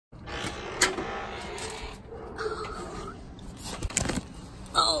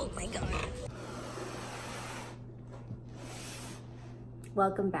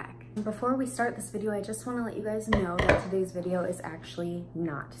welcome back. Before we start this video, I just want to let you guys know that today's video is actually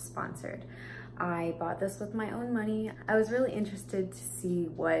not sponsored. I bought this with my own money. I was really interested to see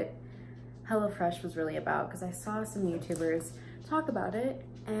what HelloFresh was really about because I saw some YouTubers talk about it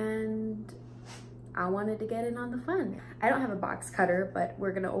and I wanted to get in on the fun. I don't have a box cutter, but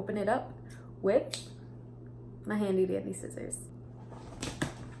we're gonna open it up with my handy dandy scissors.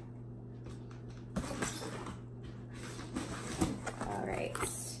 All right,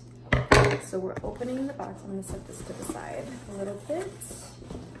 so we're opening the box. I'm gonna set this to the side a little bit.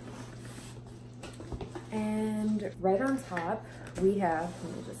 And right on top, we have,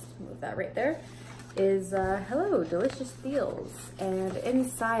 let me just move that right there, is hello, delicious deals. And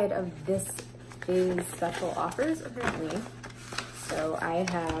inside of this is special offers, apparently. So I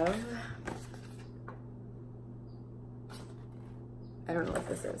have, I don't know what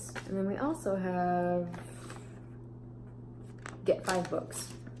this is. And then we also have, get 5 books.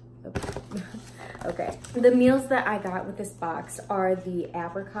 Okay. The meals that I got with this box are the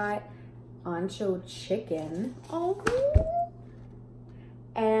apricot ancho chicken. Oh.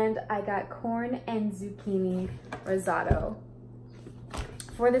 And I got corn and zucchini risotto.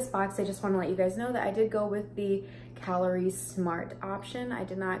 For this box, I just want to let you guys know that I did go with the calorie smart option. I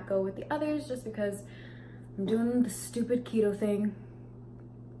did not go with the others just because I'm doing the stupid keto thing.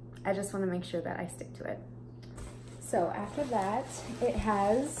 I just want to make sure that I stick to it. So after that, it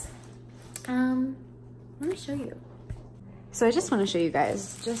has, let me show you. So I just want to show you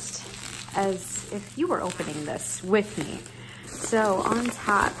guys, just as if you were opening this with me. So on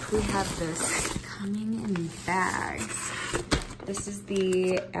top, we have this coming in bags. This is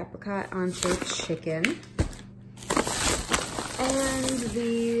the apricot ancho chicken and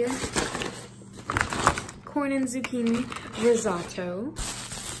the corn and zucchini risotto.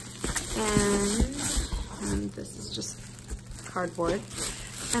 And this is just cardboard.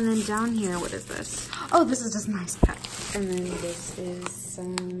 And then down here, what is this? Oh, this is just nice pack. And then this is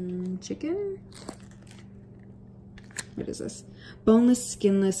some chicken. What is this? Boneless,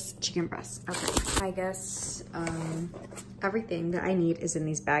 skinless chicken breast. Okay, I guess everything that I need is in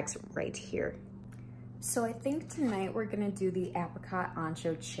these bags right here. So I think tonight we're gonna do the apricot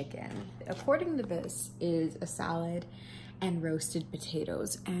ancho chicken. According to this, is a salad and roasted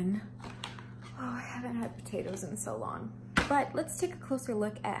potatoes. And oh, I haven't had potatoes in so long. But let's take a closer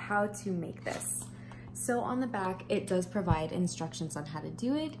look at how to make this. So on the back, it does provide instructions on how to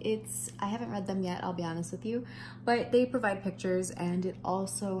do it. I haven't read them yet, I'll be honest with you, but they provide pictures, and it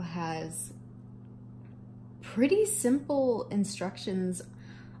also has pretty simple instructions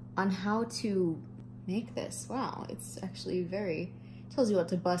on how to make this. Wow, it's actually tells you what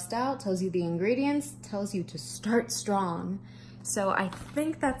to bust out, tells you the ingredients, tells you to start strong. So I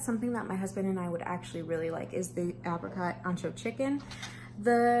think that's something that my husband and I would actually really like, is the apricot ancho chicken.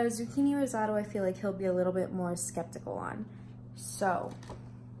 The zucchini risotto, I feel like he'll be a little bit more skeptical on. So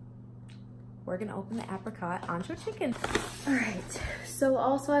we're gonna open the apricot ancho chicken. All right, so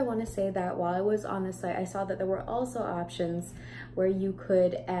also I wanna say that while I was on this site, I saw that there were also options where you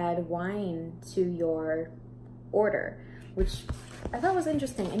could add wine to your order, which I thought was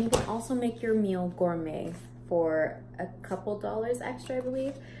interesting. And you can also make your meal gourmet for a couple dollars extra, I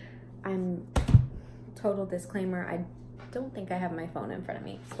believe. Total disclaimer, I don't think I have my phone in front of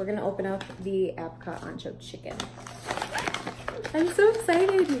me. We're gonna open up the apricot ancho chicken. I'm so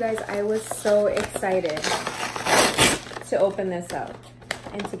excited, you guys. I was so excited to open this up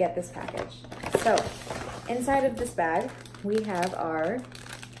and to get this package. So inside of this bag, we have our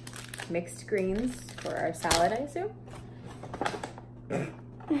mixed greens for our salad, I assume.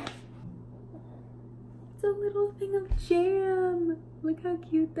 It's a little thing of jam. Look how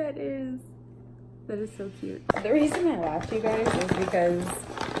cute that is. That is so cute. The reason I laughed, you guys, is because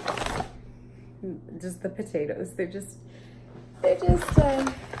just the potatoes. They're just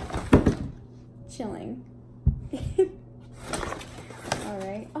chilling. All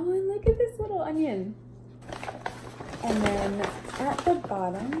right. Oh, and look at this little onion. And then at the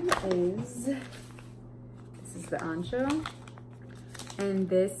bottom is, this is the ancho. And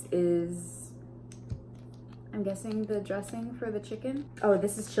this is, I'm guessing, the dressing for the chicken. Oh,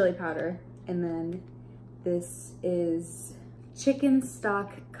 this is chili powder. And then this is chicken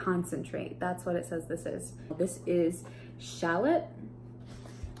stock concentrate. That's what it says this is. This is shallot.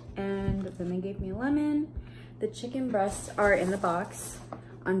 And then they gave me a lemon. The chicken breasts are in the box.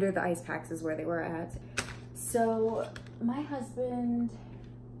 Under the ice packs is where they were at. So my husband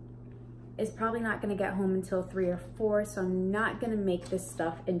is probably not gonna get home until 3 or 4, so I'm not gonna make this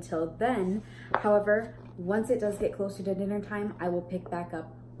stuff until then. However, once it does get closer to dinner time, I will pick back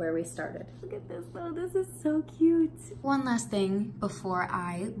up where we started. Look at this though, this is so cute. One last thing before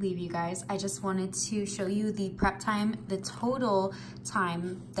I leave you guys, I just wanted to show you the prep time, the total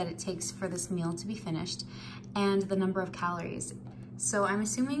time that it takes for this meal to be finished, and the number of calories. So I'm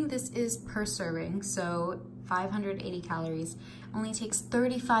assuming this is per serving, so 580 calories. Only takes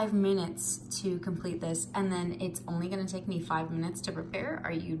 35 minutes to complete this, and then it's only gonna take me 5 minutes to prepare.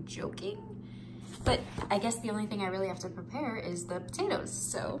 Are you joking? But I guess the only thing I really have to prepare is the potatoes.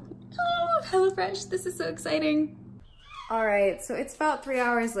 So, oh, HelloFresh, this is so exciting. All right, so it's about 3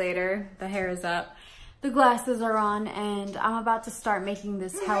 hours later. The hair is up, the glasses are on, and I'm about to start making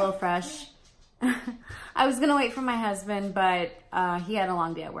this HelloFresh. I was gonna wait for my husband, but he had a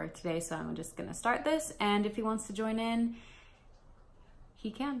long day at work today, so I'm just gonna start this, and if he wants to join in, he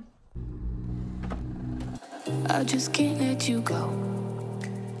can. I just can't let you go.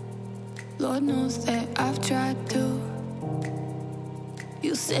 Lord knows that I've tried to.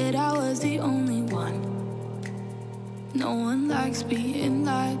 You said I was the only one. No one likes being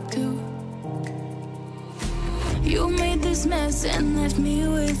lied to. You made this mess and left me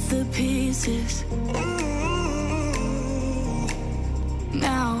with the pieces.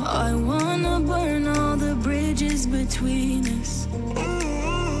 Now I wanna burn all the bridges between us.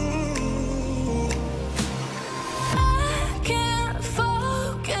 I can't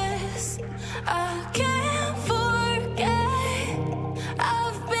focus, I can't forget.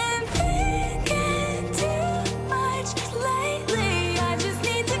 I've been thinking too much lately. I just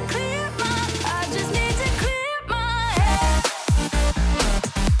need to clear my, I just need to clear my head.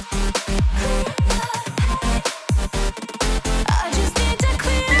 I just need to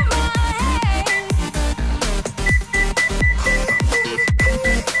clear my head.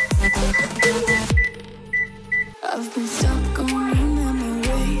 I've been stuck on your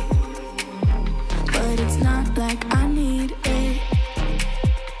memory, but it's not like I need it.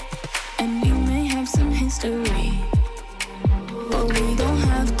 And we may have some history, but we don't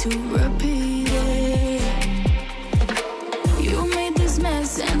have to repeat it. You made this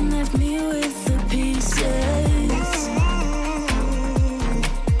mess and left me with the pieces.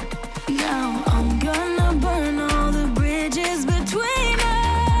 Now I'm gonna burn all the bridges between us.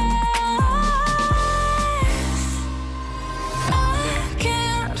 I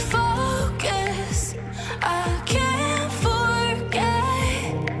can't focus, I can't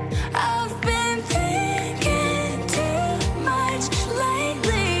forget. I've been thinking too much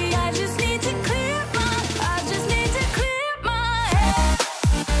lately. I just need to clear my, I just need to clear my head.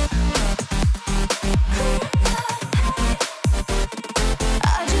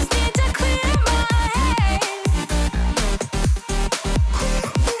 I just need to clear my head.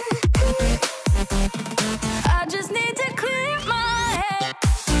 I just need to clear my head.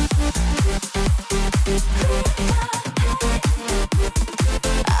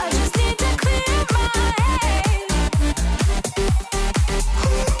 I just need to clear my head.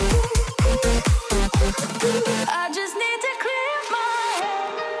 I just need to clear my head.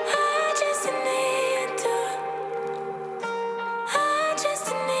 I just need to. I just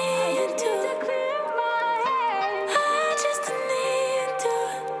need to clear my head. I just need to.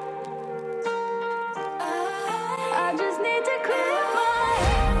 I just need to clear my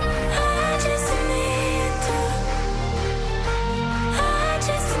head. I just need to. I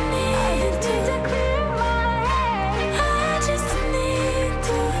just need to clear my head. I just need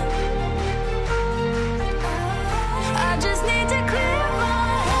to. I just need to clear my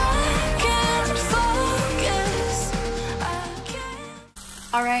head. Can't focus. I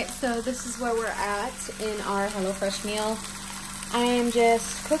can't. All right, so this is where we're at in our HelloFresh meal. I am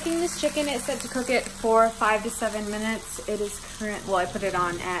just cooking this chicken. It said to cook it for 5 to 7 minutes. It is current, well, I put it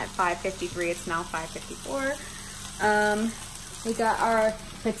on at 5:53. It's now 5:54. We got our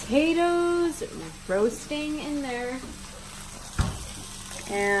potatoes roasting in there.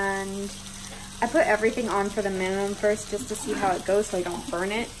 And I put everything on for the minimum first just to see how it goes so I don't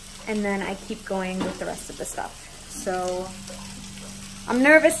burn it. And then I keep going with the rest of the stuff. So I'm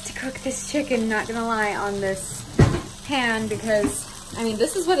nervous to cook this chicken, not gonna lie, on this pan because, I mean,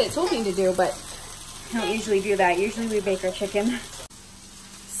 this is what it told me to do, but I don't usually do that. Usually we bake our chicken.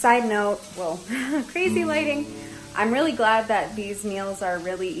 Side note, well, crazy lighting. I'm really glad that these meals are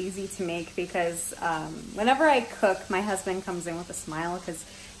really easy to make because whenever I cook, my husband comes in with a smile because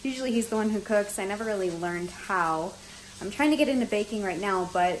usually he's the one who cooks. I never really learned how. I'm trying to get into baking right now,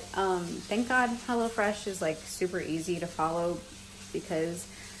 but thank God HelloFresh is like super easy to follow because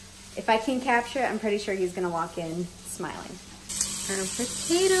if I can capture it, I'm pretty sure he's gonna walk in smiling. Our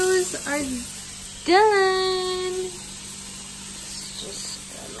potatoes are done. Let's just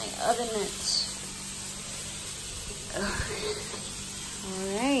grab my oven mitts.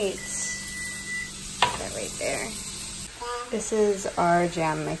 All right, that right there. This is our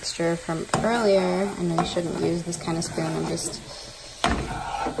jam mixture from earlier. I know you shouldn't use this kind of spoon. I'm just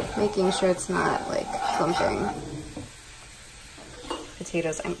making sure it's not like clumping.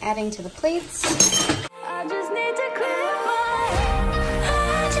 Potatoes I'm adding to the plates. I just need to clear my head.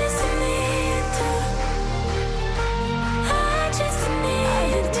 I just need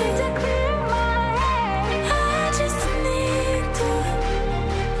to clear my head.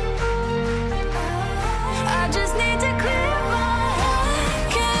 I just need to clear my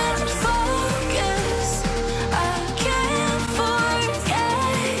head. Can't focus. I can't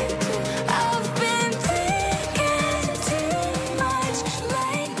forget. I've been thinking too much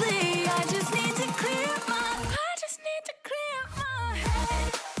lately. I just need to clear my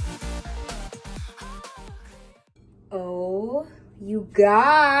head. Oh, you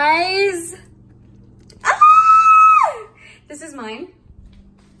guys. Ah! This is mine.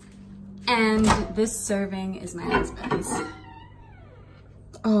 And this serving is my husband's.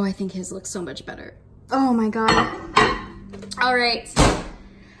 Oh, I think his looks so much better. Oh my God. All right,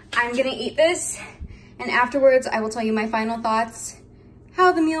 I'm gonna eat this, and afterwards I will tell you my final thoughts,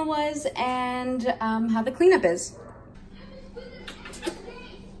 how the meal was, and how the cleanup is.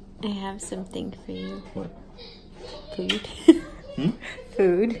 I have something for you. What? Food.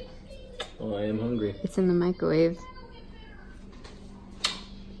 Food. Oh, I am hungry. It's in the microwave.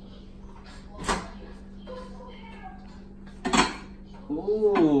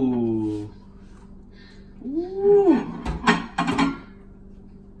 Ooh. Ooh.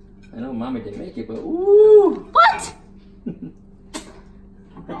 I know Mama didn't make it, but ooh. What?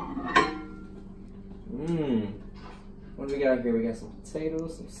 What do we got here? We got some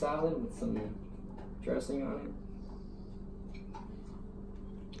potatoes, some salad with some dressing on it.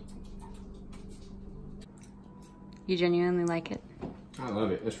 You genuinely like it? I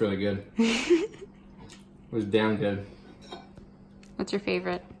love it. It's really good. It was damn good. What's your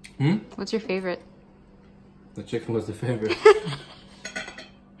favorite? What's your favorite? The chicken was the favorite.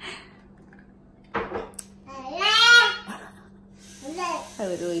 I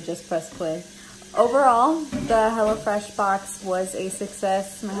literally just pressed play. Overall, the HelloFresh box was a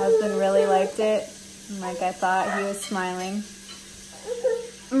success. My husband really liked it. Like I thought, he was smiling.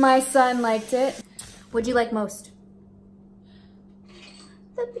 My son liked it. What'd you like most?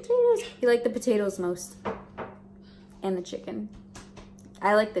 The potatoes. He liked the potatoes most. And the chicken.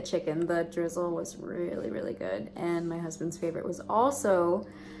 I like the chicken. The drizzle was really, really good. And my husband's favorite was also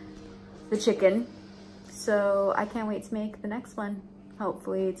the chicken. So I can't wait to make the next one.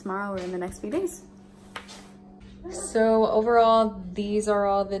 Hopefully tomorrow or in the next few days. So overall, these are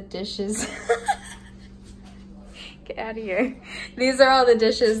all the dishes. Get out of here. These are all the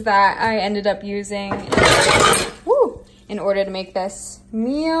dishes that I ended up using in order to make this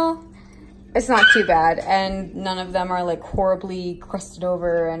meal. It's not too bad, and none of them are like horribly crusted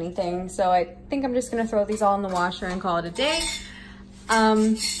over or anything. So I think I'm just gonna throw these all in the washer and call it a day.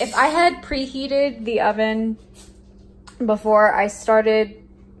 If I had preheated the oven before I started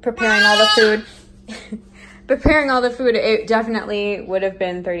preparing all the food, it definitely would have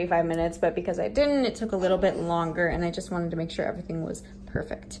been 35 minutes, but because I didn't, it took a little bit longer, and I just wanted to make sure everything was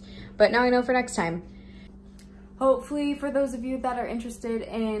perfect. But now I know for next time. Hopefully for those of you that are interested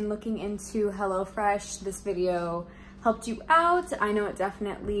in looking into HelloFresh, this video helped you out. I know it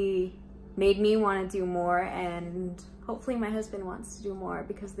definitely made me want to do more, and hopefully my husband wants to do more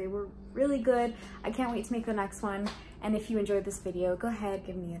because they were really good. I can't wait to make the next one. And if you enjoyed this video, go ahead,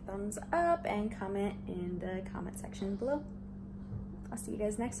 give me a thumbs up and comment in the comment section below. I'll see you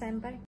guys next time. Bye.